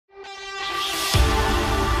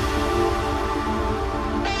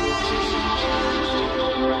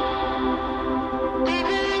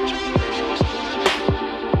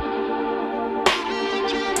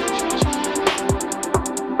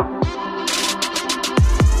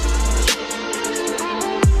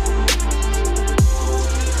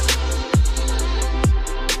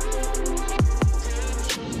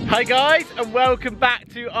Hi guys, and welcome back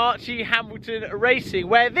to Archie Hamilton Racing,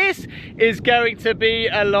 where this is going to be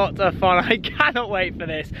a lot of fun. I cannot wait for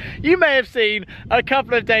this. You may have seen a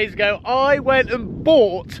couple of days ago, I went and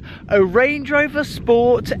bought a Range Rover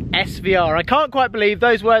Sport SVR. I can't quite believe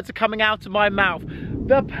those words are coming out of my mouth.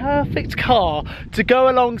 The perfect car to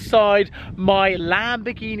go alongside my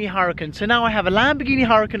Lamborghini Huracan. So now I have a Lamborghini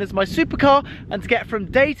Huracan as my supercar, and to get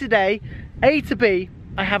from day to day, A to B,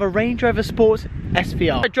 I have a Range Rover Sport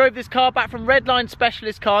SVR. I drove this car back from Redline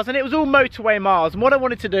Specialist Cars, and it was all motorway miles, and what I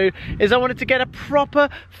wanted to do is I wanted to get a proper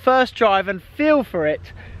first drive and feel for it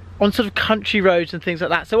on sort of country roads and things like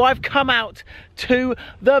that. So I've come out to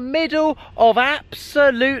the middle of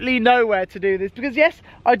absolutely nowhere to do this, because yes,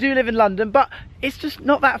 I do live in London, but it's just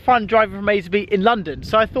not that fun driving from A to B in London.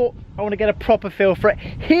 So I thought I want to get a proper feel for it.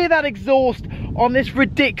 Hear that exhaust on this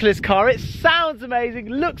ridiculous car. It sounds amazing,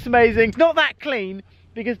 looks amazing. It's not that clean,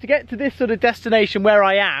 because to get to this sort of destination where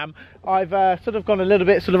I am, I've sort of gone a little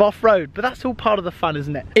bit sort of off-road, but that's all part of the fun,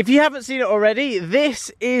 isn't it? If you haven't seen it already,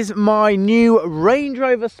 this is my new Range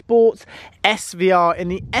Rover Sport SVR in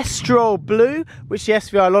the Estrol Blue, which the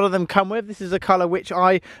SVR, a lot of them come with. This is a colour which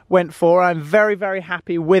I went for. I'm very, very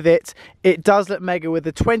happy with it. It does look mega with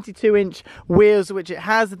the 22-inch wheels which it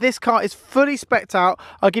has. This car is fully specced out.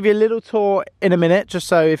 I'll give you a little tour in a minute, just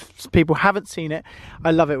so if people haven't seen it. I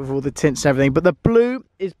love it with all the tints and everything, but the blue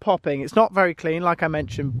is popping. It's not very clean, like I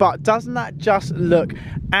mentioned, but doesn't that just look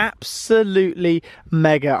absolutely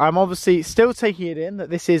mega? I'm obviously still taking it in that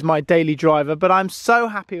this is my daily driver, but I'm so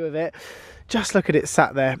happy with it. Just look at it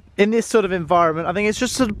sat there in this sort of environment. I think it's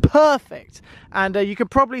just sort of perfect. And you can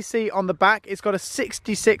probably see on the back, it's got a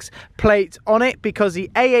 66 plate on it, because the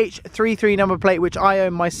AH33 number plate, which I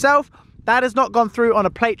own myself, that has not gone through on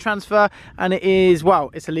a plate transfer, and it is,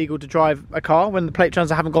 well, it's illegal to drive a car when the plate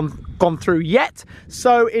transfer haven't gone through yet.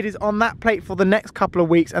 So it is on that plate for the next couple of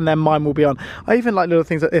weeks, and then mine will be on. I even like little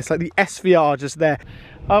things like this, like the SVR just there.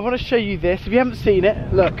 I want to show you this. If you haven't seen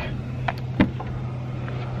it, look.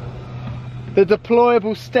 The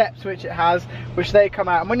deployable steps which it has, which they come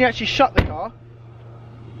out, and when you actually shut the car,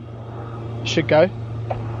 it should go.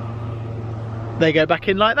 They go back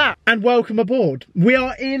in like that. And welcome aboard. We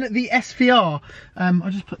are in the SVR. I'll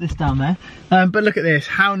just put this down there. But look at this.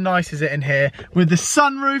 How nice is it in here? With the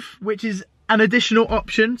sunroof, which is an additional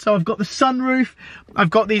option. So I've got the sunroof. I've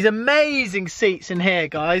got these amazing seats in here,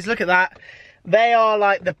 guys. Look at that. They are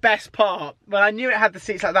like the best part. When I knew it had the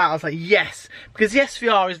seats like that, I was like, yes. Because the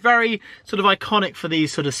SVR is very sort of iconic for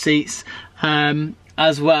these sort of seats.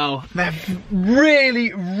 As well. They're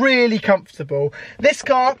really, really comfortable. This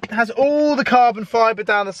car has all the carbon fibre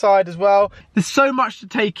down the side as well. There's so much to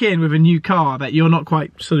take in with a new car that you're not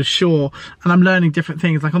quite sort of sure, and I'm learning different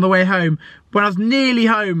things. Like on the way home, when I was nearly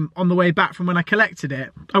home on the way back from when I collected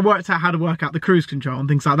it, I worked out how to work out the cruise control and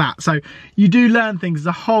things like that. So you do learn things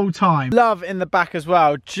the whole time. Love in the back as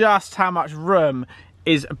well, just how much room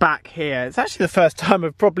is back here. It's actually the first time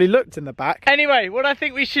I've probably looked in the back. Anyway, what I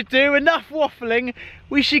think we should do, enough waffling,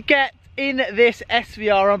 we should get in this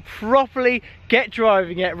SVR and properly get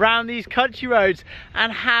driving it around these country roads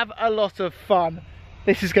and have a lot of fun.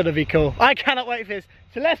 This is going to be cool. I cannot wait for this.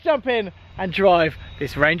 So let's jump in and drive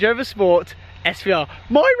this Range Rover Sport SVR.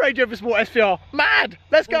 My Range Rover Sport SVR. Mad!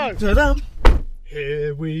 Let's go! Ta-dam.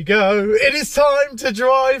 Here we go. It is time to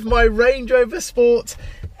drive my Range Rover Sport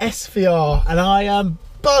SVR, and I am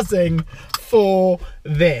buzzing for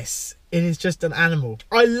this. It is just an animal.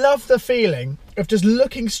 I love the feeling of just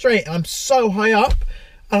looking straight. I'm so high up,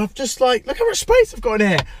 and I've just like, look how much space I've got in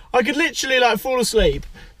here. I could literally like fall asleep.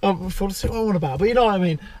 Fall asleep, what I want about, but you know what I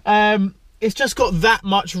mean. It's just got that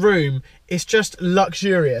much room. It's just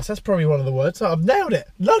luxurious. That's probably one of the words. I've nailed it.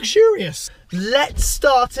 Luxurious. Let's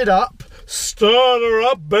start it up. Start her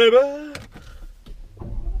up, baby.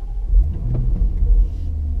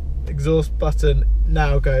 Exhaust button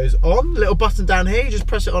now goes on. Little button down here, you just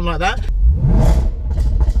press it on like that.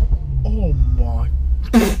 Oh my,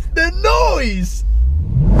 the noise!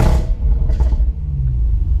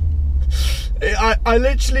 I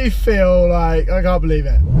literally feel like, I can't believe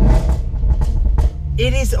it.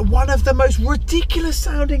 It is one of the most ridiculous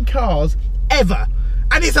sounding cars ever,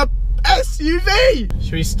 and it's a SUV.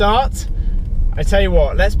 Should we start? I tell you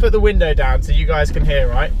what, let's put the window down so you guys can hear,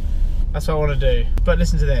 right? That's what I want to do. But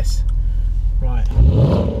listen to this. Right.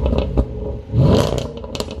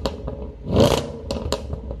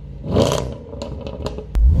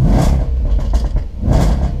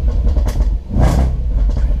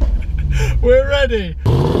 We're ready.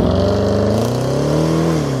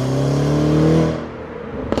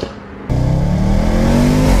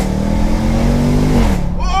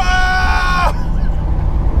 Whoa!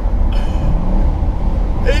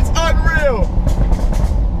 It's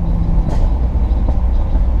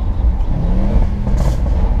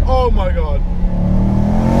Oh my God.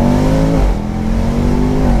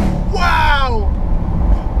 Wow!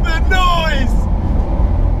 The noise!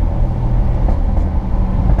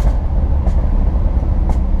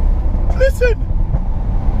 Listen!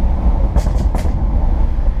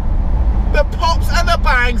 The pops and the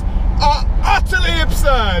bangs are utterly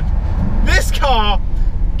absurd. This car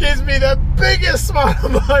gives me the biggest smile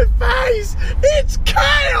on my face. It's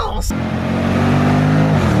chaos!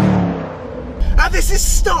 And this is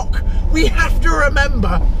stock. We have to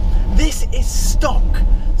remember, this is stock.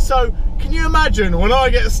 So can you imagine when I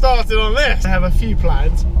get started on this? I have a few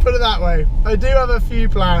plans, put it that way. I do have a few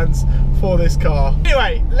plans for this car.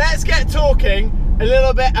 Anyway, let's get talking a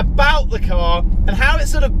little bit about the car and how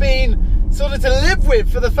it's sort of been to live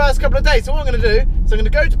with for the first couple of days. So what I'm going to do is I'm going to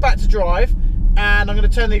go back to drive and I'm going to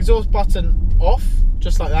turn the exhaust button off,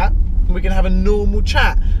 just like that. And we can have a normal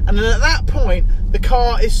chat. And then at that point, the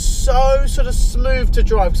car is so sort of smooth to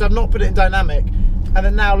drive because I've not put it in dynamic. And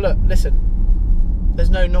then now look, listen, there's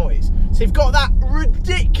no noise. So you've got that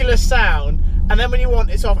ridiculous sound, and then when you want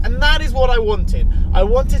it's off. And that is what I wanted. I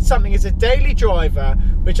wanted something as a daily driver,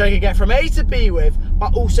 which I could get from A to B with,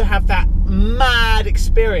 but also have that mad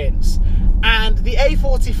experience. And the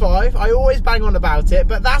A45, I always bang on about it,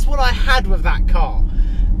 but that's what I had with that car.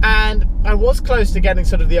 And I was close to getting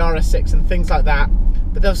sort of the RS6 and things like that,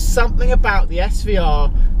 but there was something about the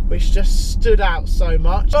SVR which just stood out so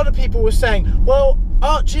much. A lot of people were saying, well,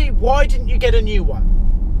 Archie, why didn't you get a new one?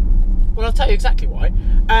 Well, I'll tell you exactly why.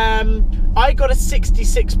 I got a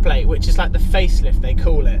 66 plate, which is like the facelift, they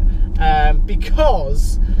call it,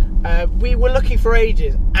 because we were looking for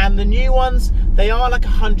ages, and the new ones, they are like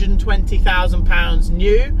 £120,000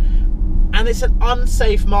 new, and it's an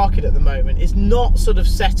unsafe market at the moment. It's not sort of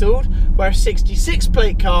settled, where a 66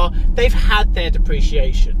 plate car, they've had their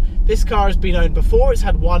depreciation. This car has been owned before, it's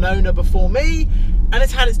had one owner before me, and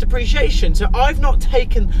it's had its depreciation. So I've not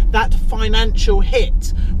taken that financial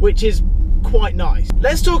hit, which is quite nice.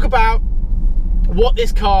 Let's talk about what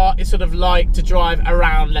this car is sort of like to drive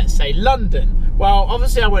around, let's say, London. Well,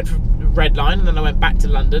 obviously I went from Red Line and then I went back to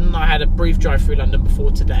London. I had a brief drive through London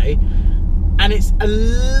before today. And it's a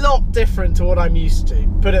lot different to what I'm used to,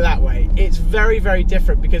 put it that way. It's very, very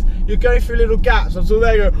different because you're going through little gaps. I'm sort of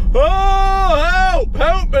there going, oh,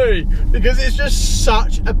 help me, because it's just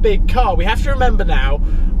such a big car. We have to remember now,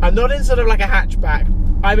 I'm not in sort of like a hatchback,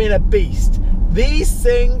 I'm in a beast. These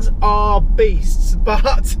things are beasts,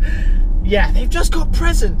 but yeah, they've just got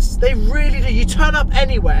presence. They really do. You turn up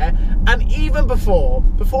anywhere, and even before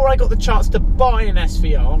I got the chance to buy an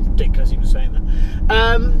SVR, I'm ridiculous even saying that,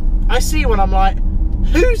 I see one, I'm like,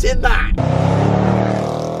 who's in that?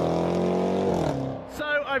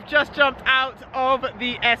 So I've just jumped out of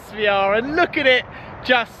the SVR and look at it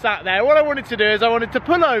just sat there. What I wanted to do is I wanted to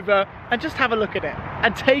pull over and just have a look at it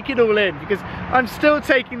and take it all in, because I'm still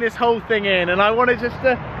taking this whole thing in, and I wanted just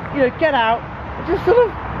to, you know, get out and just sort of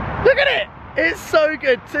look at it. It's so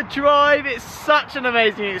good to drive. It's such an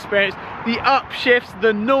amazing experience. The upshifts,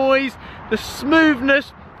 the noise, the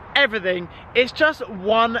smoothness, everything. It's just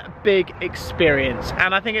one big experience,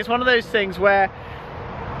 and I think it's one of those things where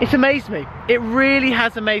it's amazed me. It really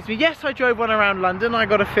has amazed me. Yes, I drove one around London, I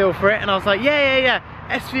got a feel for it, and I was like, yeah,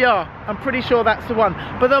 SVR, I'm pretty sure that's the one.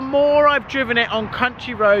 But the more I've driven it on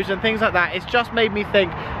country roads and things like that, it's just made me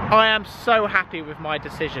think I am so happy with my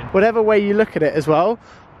decision. Whatever way you look at it as well,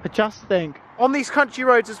 I just think, on these country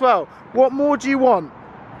roads as well, what more do you want?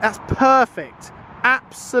 That's perfect.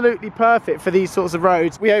 Absolutely perfect for these sorts of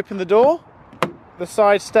roads. We open the door, the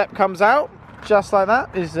side step comes out, just like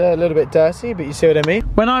that. It's a little bit dirty, but you see what I mean.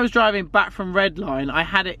 When I was driving back from Red Line, I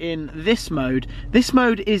had it in this mode. This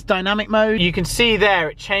mode is dynamic mode. You can see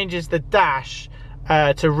there, it changes the dash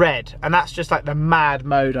to red, and that's just like the mad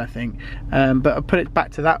mode, I think. But I'll put it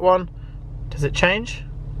back to that one. Does it change?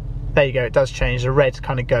 There you go, it does change. The red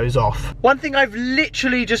kind of goes off. One thing I've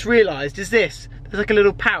literally just realized is this. There's like a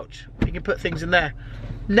little pouch. You can put things in there.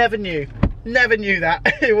 Never knew that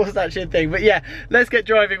it was actually a thing. But yeah, let's get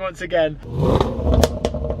driving once again.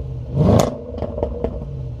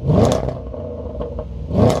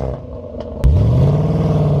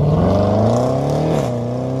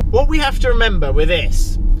 What we have to remember with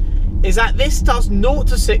this is that this does 0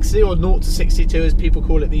 to 60, or 0 to 62 as people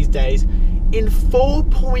call it these days, in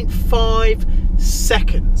 4.5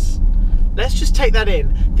 seconds. Let's just take that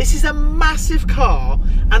in. This is a massive car,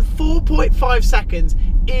 and 4.5 seconds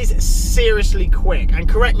is seriously quick. And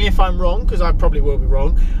correct me if I'm wrong, because I probably will be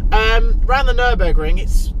wrong. Around the Nürburgring,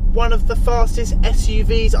 it's one of the fastest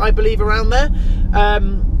SUVs, I believe, around there,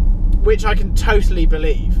 which I can totally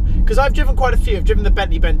believe. Because I've driven quite a few. I've driven the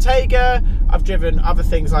Bentley Bentayga, I've driven other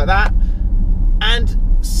things like that.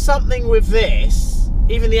 And something with this,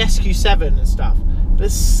 even the SQ7 and stuff,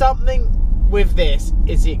 there's something with this,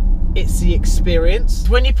 it's the experience.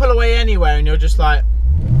 When you pull away anywhere and you're just like,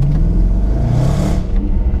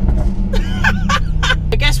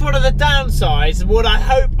 I guess one of the downsides, what I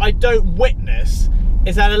hope I don't witness,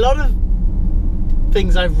 is that a lot of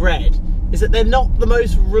things I've read is that they're not the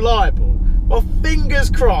most reliable. Well, fingers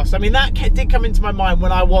crossed. I mean, that did come into my mind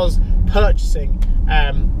when I was purchasing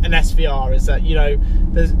an SVR, is that, you know,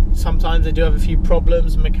 sometimes they do have a few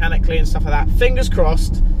problems mechanically and stuff like that. Fingers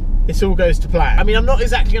crossed this all goes to plan. I mean, I'm not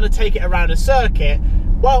exactly going to take it around a circuit.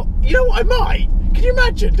 Well, you know what, I might. Can you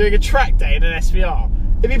imagine doing a track day in an SVR?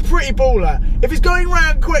 It'd be pretty baller. If it's going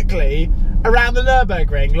round quickly around the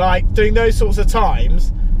Nürburgring, like doing those sorts of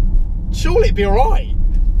times, surely it'd be alright.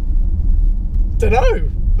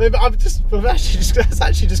 Dunno. That's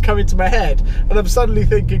actually just come into my head, and I'm suddenly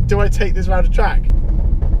thinking, do I take this round a track?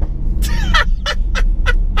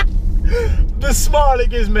 The smile it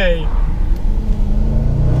gives me.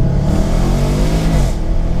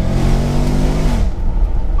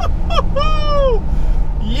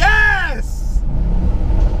 Yes!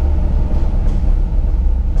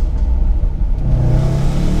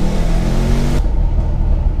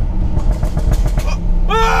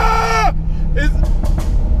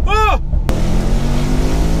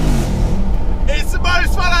 It's the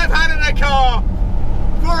most fun I've had in a car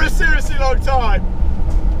for a seriously long time,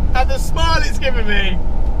 and the smile it's given me,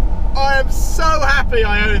 I am so happy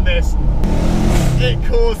I own this. It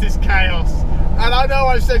causes chaos, and I know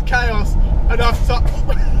I've said chaos enough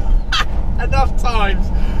times,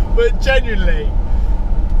 but genuinely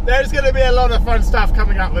there's going to be a lot of fun stuff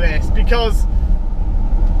coming up with this, because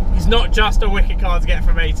it's not just a wicked car to get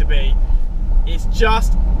from A to B, it's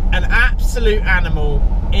just an absolute animal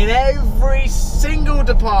in every single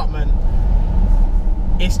department.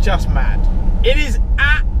 It's just mad. It is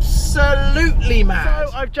absolutely mad.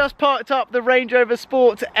 So I've just parked up the Range Rover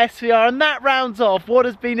Sport SVR, and that rounds off what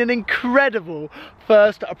has been an incredible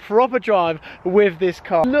first proper drive with this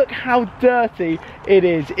car. Look how dirty it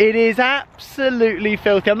is. It is absolutely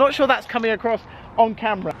filthy. I'm not sure that's coming across on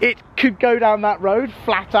camera. It could go down that road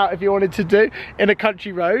flat out if you wanted to do in a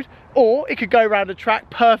country road, or it could go around a track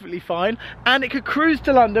perfectly fine, and it could cruise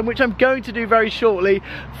to London, which I'm going to do very shortly,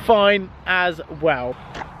 fine as well.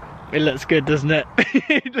 It looks good, doesn't it?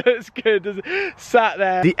 It looks good, doesn't it? Sat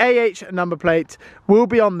there. The AH number plate will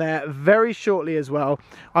be on there very shortly as well.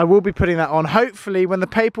 I will be putting that on. Hopefully, when the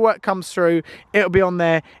paperwork comes through, it'll be on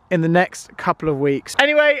there in the next couple of weeks.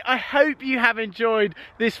 Anyway, I hope you have enjoyed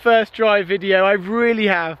this first drive video. I really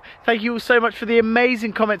have. Thank you all so much for the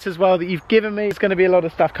amazing comments as well that you've given me. There's going to be a lot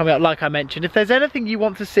of stuff coming up, like I mentioned. If there's anything you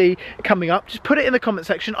want to see coming up, just put it in the comment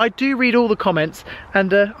section. I do read all the comments,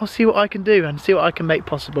 and I'll see what I can do and see what I can make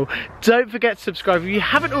possible. Don't forget to subscribe if you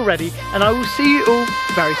haven't already, and I will see you all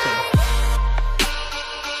very soon.